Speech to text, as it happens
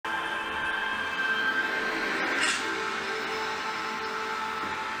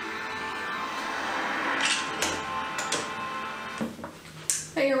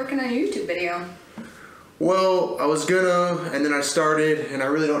Hey, you're working on a YouTube video. Well, I was gonna, and then I started, and I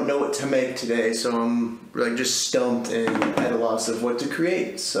really don't know what to make today, so I'm like just stumped and at a loss of what to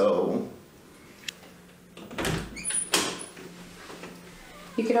create, so.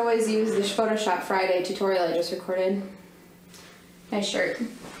 You could always use this Photoshop Friday tutorial I just recorded. Nice shirt.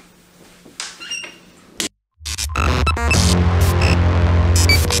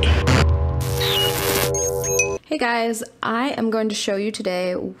 Hey guys, I am going to show you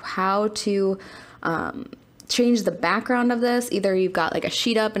today how to change the background of this. Either you've got like a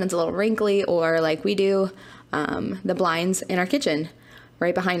sheet up and it's a little wrinkly, or like we do, the blinds in our kitchen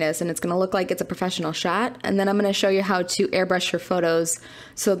right behind us, and it's going to look like it's a professional shot. And then I'm going to show you how to airbrush your photos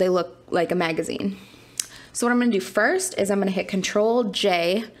so they look like a magazine. So what I'm going to do first is I'm going to hit Control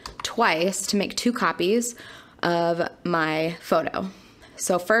J twice to make 2 copies of my photo.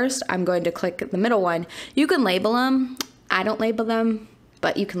 So first I'm going to click the middle one. You can label them. I don't label them,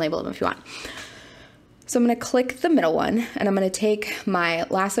 but you can label them if you want. So I'm going to click the middle one, and I'm going to take my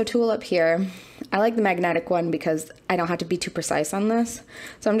lasso tool up here. I like the magnetic one because I don't have to be too precise on this.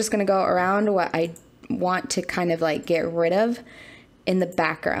 So I'm just going to go around what I want to kind of like get rid of in the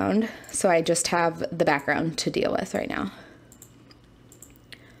background. So I just have the background to deal with right now.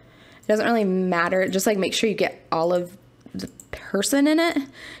 It doesn't really matter. Just like make sure you get all of the person in it,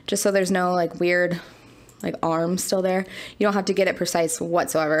 just so there's no like weird like arms still there. You don't have to get it precise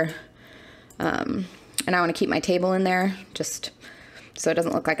whatsoever. And I want to keep my table in there just so it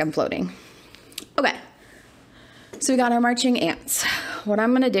doesn't look like I'm floating. Okay, so we got our marching ants. What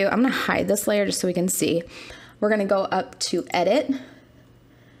I'm gonna do, I'm gonna hide this layer just so we can see. We're gonna go up to Edit,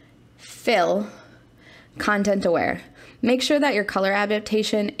 Fill, Content Aware. Make sure that your color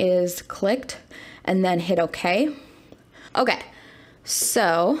adaptation is clicked and then hit OK. Okay,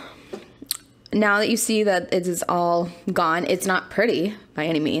 so now that you see that it is all gone, it's not pretty by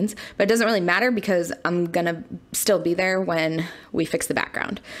any means, but it doesn't really matter because I'm gonna still be there when we fix the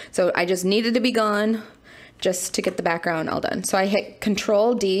background. So I just needed to be gone just to get the background all done. So I hit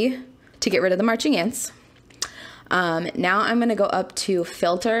Control D to get rid of the marching ants. Now I'm gonna go up to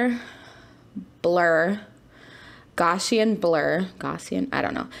Filter, Blur, Gaussian, I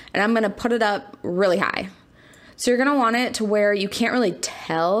don't know. And I'm gonna put it up really high. So you're gonna want it to where you can't really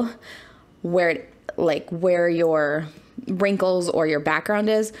tell where your wrinkles or your background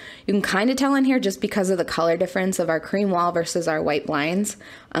is. You can kind of tell in here just because of the color difference of our cream wall versus our white blinds.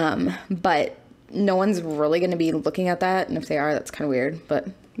 But no one's really going to be looking at that. And if they are, that's kind of weird, but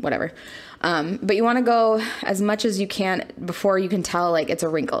whatever. But you want to go as much as you can before you can tell like it's a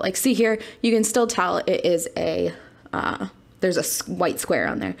wrinkle. Like see here, you can still tell it is a, there's a white square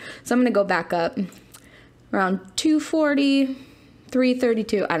on there. So I'm going to go back up around 240,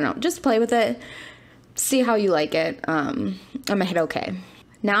 332, I don't know, just play with it, see how you like it. I'm gonna hit OK.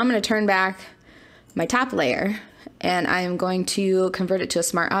 Now I'm gonna turn back my top layer, and I am going to convert it to a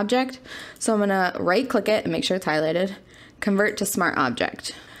smart object. So I'm gonna right click it and make sure it's highlighted, convert to smart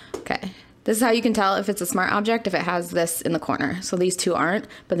object. Okay, this is how you can tell if it's a smart object, if it has this in the corner. So these two aren't,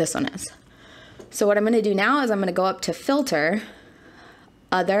 but this one is. So what I'm gonna do now is I'm gonna go up to Filter,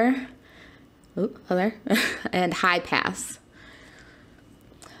 Other, and High Pass.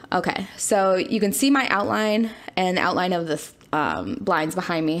 Okay, so you can see my outline and the outline of the blinds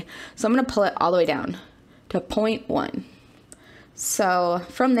behind me. So I'm gonna pull it all the way down to 0.1. So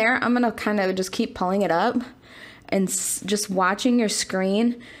from there, I'm gonna kind of just keep pulling it up and just watching your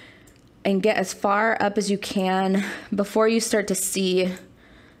screen and get as far up as you can before you start to see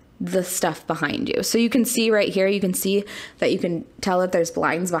the stuff behind you. So you can see right here, you can see that you can tell that there's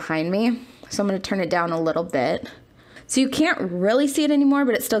blinds behind me. So I'm gonna turn it down a little bit. So you can't really see it anymore,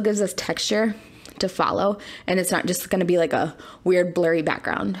 but it still gives us texture to follow, and it's not just gonna be like a weird blurry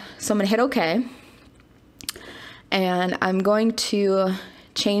background. So I'm gonna hit OK, and I'm going to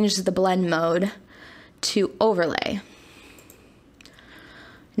change the blend mode to overlay.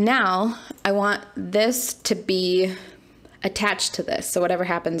 Now I want this to be attached to this, so whatever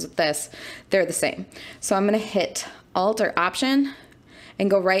happens with this, they're the same. So I'm gonna hit Alt or Option and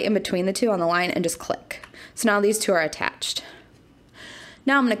go right in between the two on the line and just click. So now these two are attached.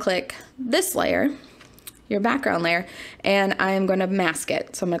 Now I'm gonna click this layer, your background layer, and I am gonna mask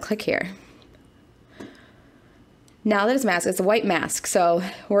it. So I'm gonna click here. Now that it's masked, it's a white mask, so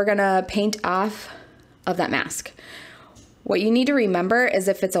we're gonna paint off of that mask. What you need to remember is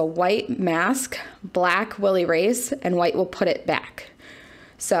if it's a white mask, black will erase and white will put it back.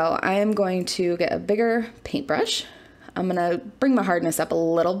 So I am going to get a bigger paintbrush. I'm gonna bring my hardness up a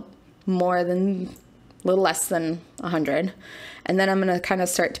little more than a little less than 100. And then I'm gonna kind of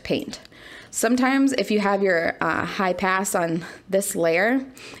start to paint. Sometimes if you have your high pass on this layer,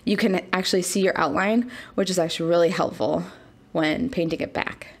 you can actually see your outline, which is actually really helpful when painting it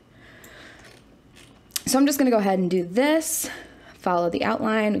back. So I'm just gonna go ahead and do this, follow the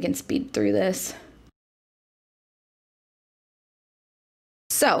outline. We can speed through this.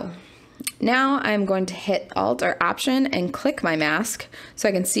 So now I'm going to hit Alt or Option and click my mask so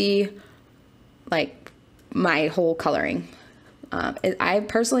I can see like my whole coloring. I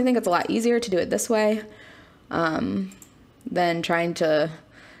personally think it's a lot easier to do it this way than trying to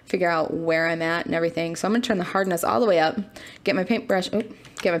figure out where I'm at and everything. So I'm gonna turn the hardness all the way up, get my paintbrush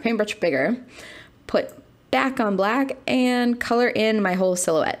bigger, put back on black, and color in my whole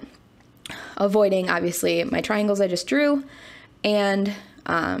silhouette, avoiding obviously my triangles I just drew and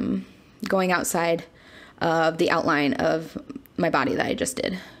going outside of the outline of my body that I just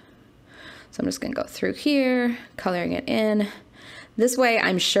did. So I'm just gonna go through here, coloring it in. This way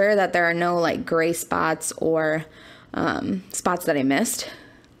I'm sure that there are no like gray spots or spots that I missed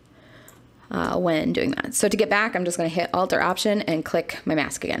when doing that. So to get back, I'm just gonna hit Alt or Option and click my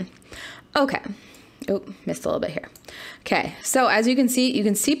mask again. Okay. Oh, missed a little bit here. Okay, so as you can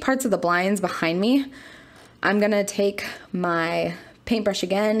see parts of the blinds behind me. I'm gonna take my paintbrush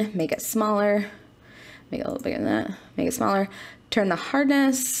again, make it smaller, make it a little bigger than that, make it smaller, turn the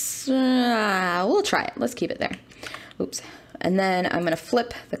hardness, we'll try it, let's keep it there. Oops. And then I'm gonna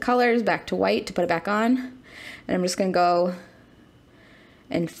flip the colors back to white to put it back on, and I'm just gonna go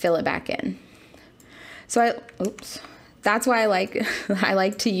and fill it back in. So that's why I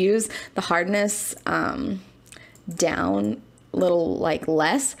like to use the hardness down a little like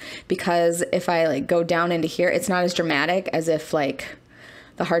less, because if I like go down into here, it's not as dramatic as if like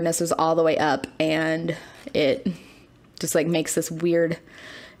the hardness was all the way up and it just like makes this weird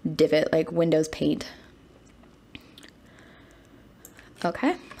divot like Windows paint.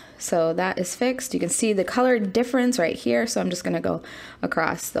 Okay, so that is fixed. You can see the color difference right here. So I'm just gonna go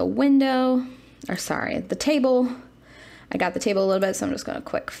across the window, or sorry, the table. I got the table a little bit, so I'm just gonna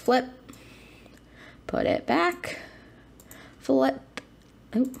quick flip, put it back, flip.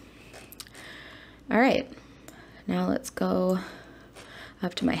 Oh. All right, now let's go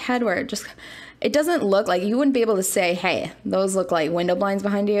up to my head where it doesn't look like, you wouldn't be able to say, hey, those look like window blinds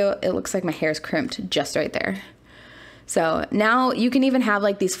behind you. It looks like my hair's crimped just right there. So now you can even have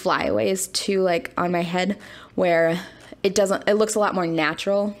like these flyaways too, like on my head, where it looks a lot more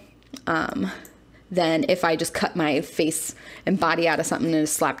natural than if I just cut my face and body out of something and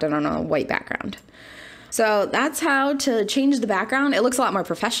slapped it on a white background. So that's how to change the background. It looks a lot more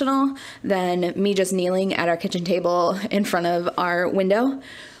professional than me just kneeling at our kitchen table in front of our window.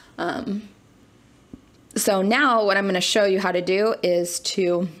 So now what I'm gonna show you how to do is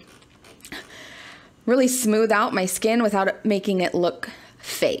to really smooth out my skin without making it look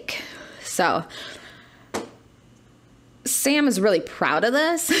fake. So Sam is really proud of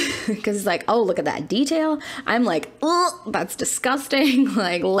this because he's like, oh, look at that detail. I'm like, oh, that's disgusting.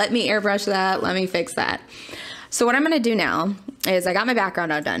 Like, let me airbrush that. Let me fix that. So what I'm going to do now is I got my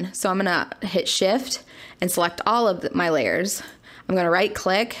background all done. So I'm going to hit Shift and select all of my layers. I'm going to right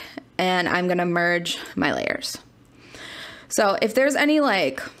click and I'm going to merge my layers. So if there's any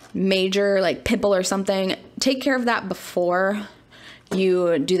like major like pimple or something, take care of that before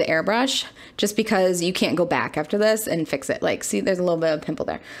you do the airbrush, just because you can't go back after this and fix it. Like, see, there's a little bit of pimple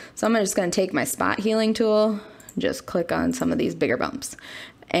there. So I'm just gonna take my spot healing tool, just click on some of these bigger bumps,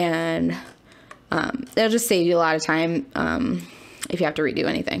 and it'll just save you a lot of time if you have to redo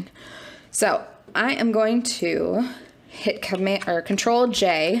anything. So I am going to hit Control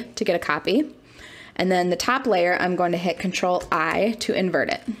J to get a copy, and then the top layer I'm going to hit Control I to invert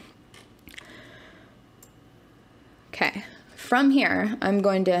it. Okay. From here, I'm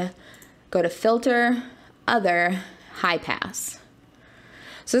going to go to Filter, Other, High Pass.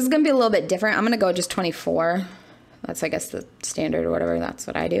 So this is going to be a little bit different. I'm going to go just 24. That's, I guess, the standard or whatever. That's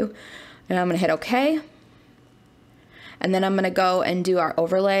what I do. And I'm going to hit OK. And then I'm going to go and do our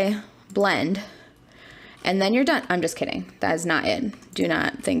overlay blend. And then you're done. I'm just kidding. That is not it. Do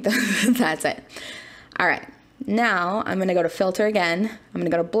not think that that's it. All right. Now I'm going to go to Filter again. I'm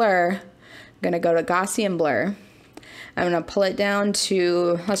going to go to Blur. I'm going to go to Gaussian Blur. I'm going to pull it down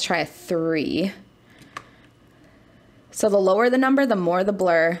to, let's try a 3. So the lower the number, the more the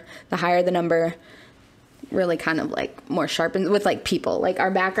blur, the higher the number, really kind of like more sharpened with like people. Like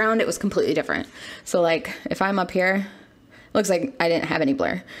our background, it was completely different. So like if I'm up here, it looks like I didn't have any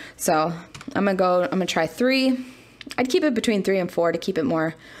blur. So I'm going to try 3. I'd keep it between 3 and 4 to keep it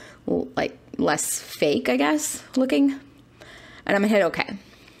more like less fake, I guess, looking. And I'm going to hit OK.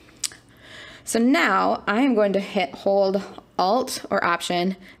 So now I am going to hold Alt or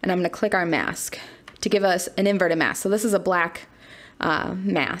Option, and I'm going to click our mask to give us an inverted mask. So this is a black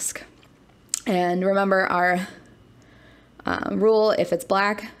mask. And remember our rule, if it's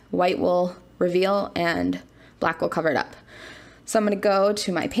black, white will reveal and black will cover it up. So I'm going to go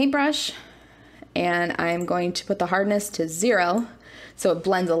to my paintbrush, and I'm going to put the hardness to 0 so it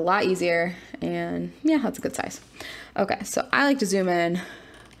blends a lot easier, and yeah, that's a good size. Okay, so I like to zoom in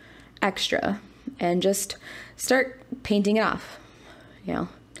extra and just start painting it off, you know,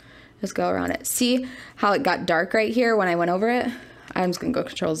 just go around it. See how it got dark right here when I went over it? I'm just gonna go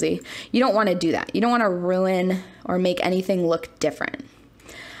Control Z. You don't wanna do that. You don't wanna ruin or make anything look different.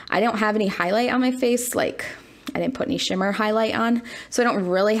 I don't have any highlight on my face, like I didn't put any shimmer highlight on, so I don't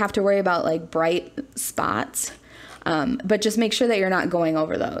really have to worry about like bright spots, but just make sure that you're not going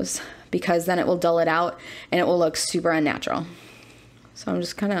over those, because then it will dull it out and it will look super unnatural. So I'm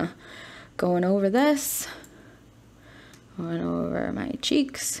just kind of going over this, going over my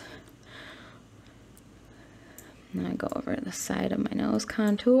cheeks, and then I go over the side of my nose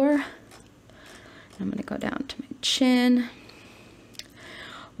contour. I'm going to go down to my chin.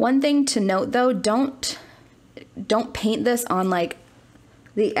 One thing to note though, don't paint this on like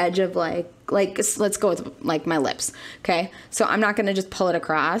the edge of like let's go with like my lips. Okay, so I'm not going to just pull it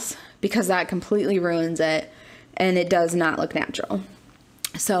across, because that completely ruins it and it does not look natural.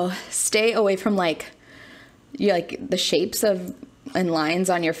 So stay away from like the shapes of and lines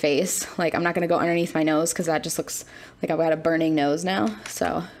on your face. Like I'm not going to go underneath my nose, because that just looks like I've got a burning nose now.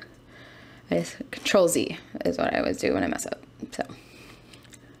 So I just Control Z is what I always do when I mess up.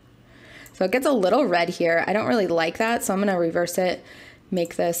 So it gets a little red here. I don't really like that, so I'm going to reverse it,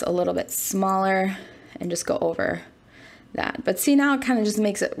 make this a little bit smaller, and just go over that. But see, now it kind of just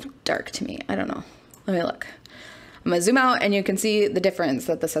makes it dark to me. I don't know. Let me look. I'm going to zoom out, and you can see the difference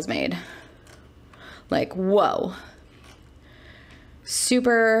that this has made. Like, whoa.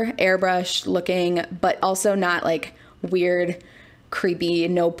 Super airbrush looking, but also not like weird, creepy,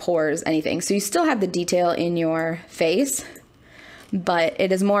 no pores, anything. So you still have the detail in your face, but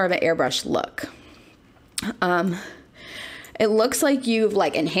it is more of an airbrush look. It looks like you've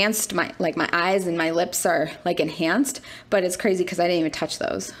like enhanced my eyes and my lips are like enhanced, but it's crazy because I didn't even touch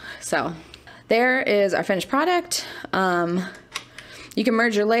those. So there is our finished product. You can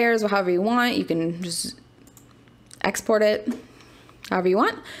merge your layers however you want. You can just export it however you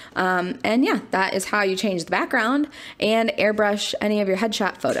want. And yeah, that is how you change the background and airbrush any of your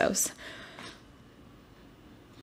headshot photos.